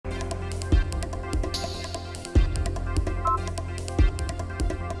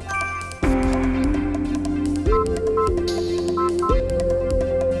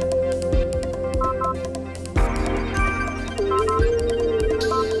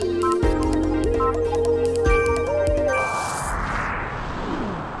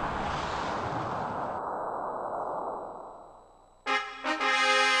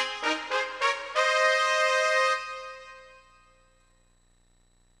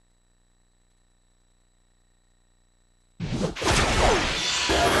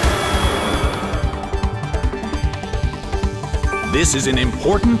This is an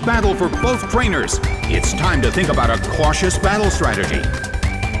important battle for both trainers. It's time to think about a cautious battle strategy.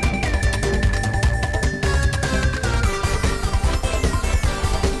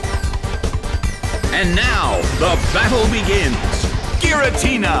 And now, the battle begins.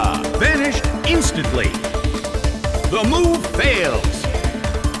 Giratina vanished instantly. The move fails.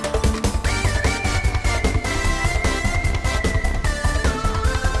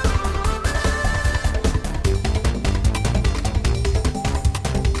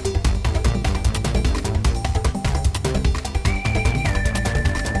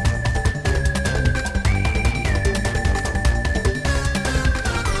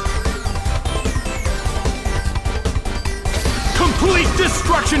 Complete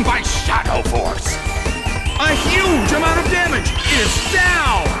destruction by Shadow Force! A huge amount of damage! It's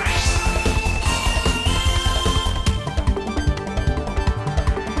down!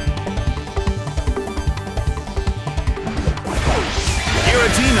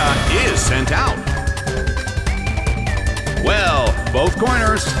 Giratina is sent out. Well, both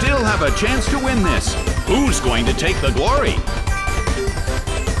corners still have a chance to win this. Who's going to take the glory?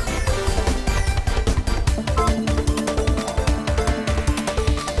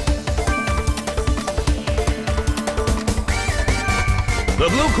 The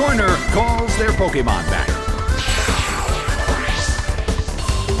blue corner calls their Pokemon back.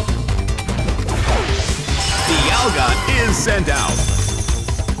 Dialga is sent out.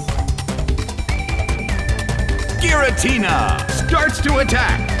 Giratina starts to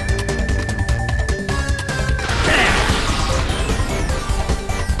attack.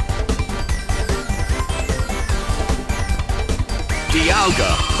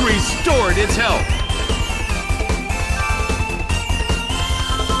 Dialga restored its health.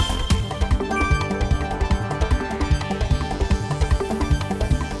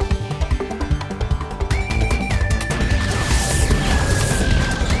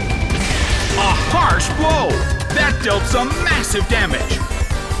 Harsh blow! That dealt some massive damage!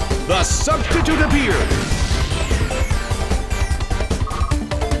 The substitute appeared!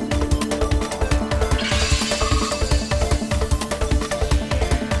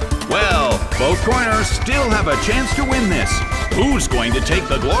 Well, both corners still have a chance to win this. Who's going to take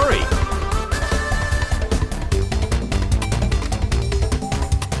the glory?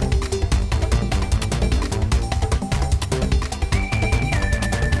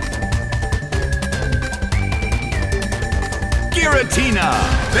 Giratina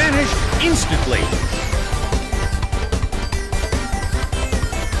vanished instantly.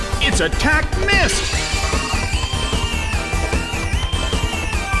 Its attack missed.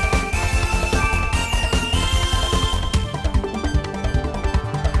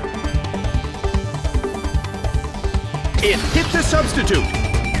 It hit the substitute.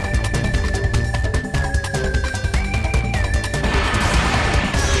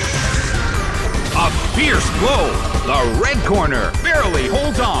 A fierce blow. The red corner barely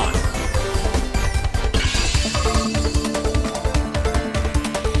holds on.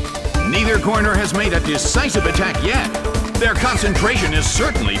 Neither corner has made a decisive attack yet. Their concentration is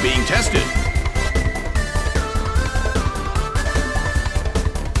certainly being tested.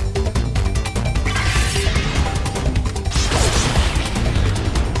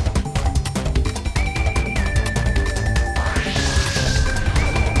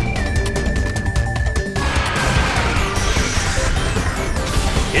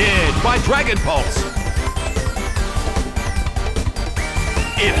 By Dragon Pulse.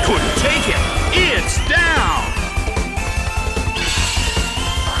 It couldn't take it. It's down.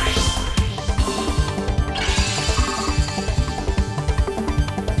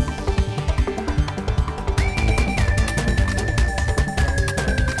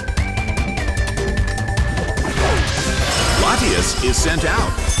 Latias is sent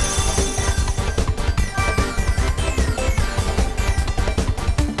out.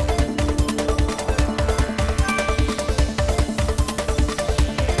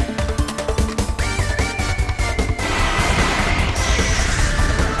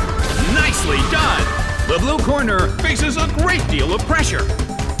 Done! The blue corner faces a great deal of pressure.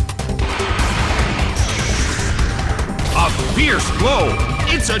 A fierce blow.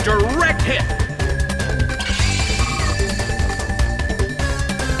 It's a direct hit.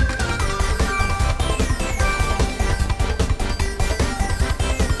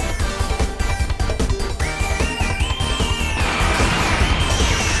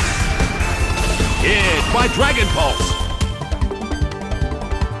 Hit by Dragon Pulse.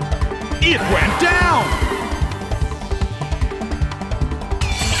 It went down!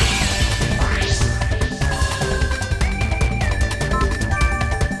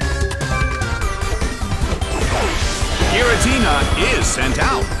 Giratina is sent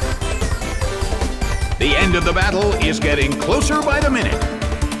out. The end of the battle is getting closer by the minute.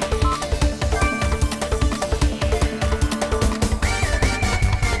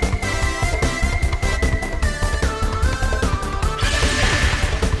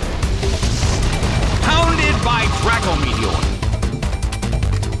 Pounded by Draco Meteor.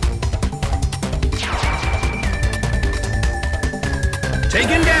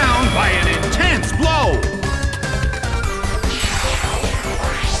 Taken down by an intense blow.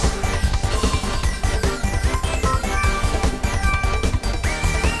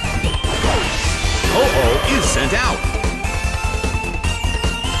 Ho-Oh is sent out.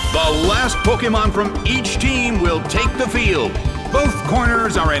 The last Pokemon from each team will take the field. Both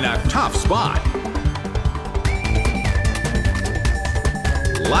corners are in a tough spot.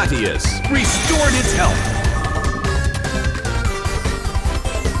 Latias restored its health.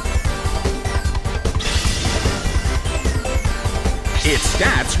 Its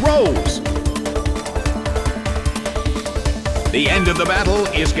stats rose. The end of the battle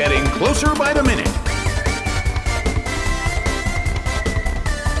is getting closer by the minute.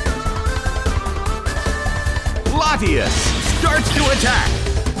 Latias starts to attack.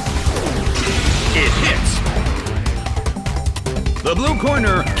 It hits. The blue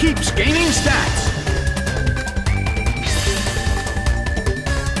corner keeps gaining stats.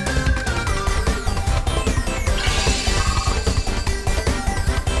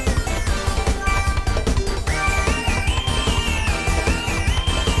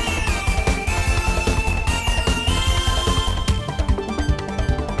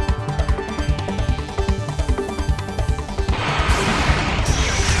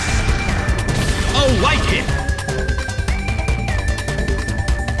 Light hit.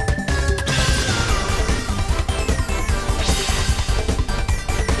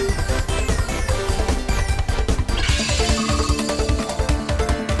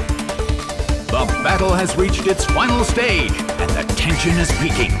 The battle has reached its final stage, and the tension is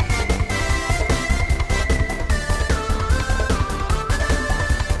peaking.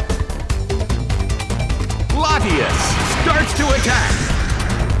 Latias starts to attack.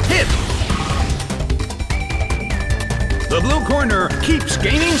 Hit. The blue corner keeps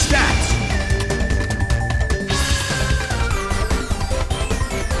gaining stats.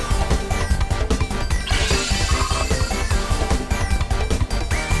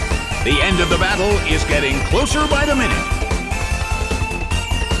 The end of the battle is getting closer by the minute.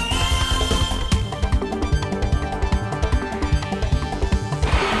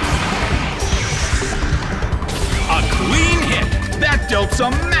 A clean hit! That dealt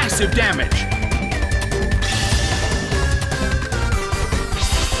some massive damage.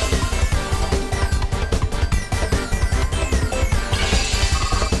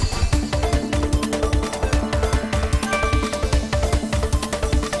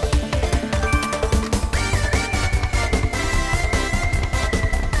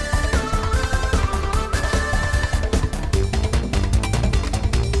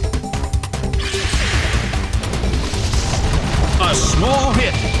 A small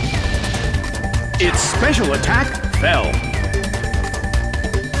hit. Its special attack fell.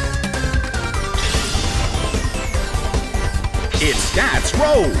 Its stats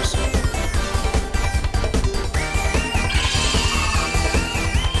rose.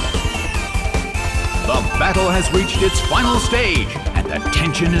 The battle has reached its final stage, and the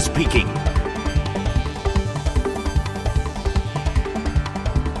tension is peaking.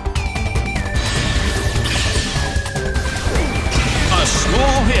 A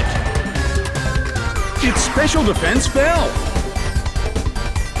small hit. Its special defense fell.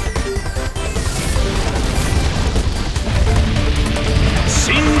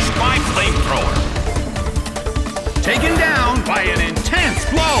 Singed by flamethrower. Taken down by an intense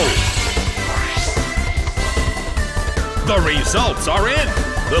blow. The results are in.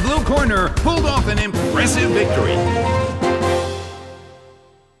 The blue corner pulled off an impressive victory.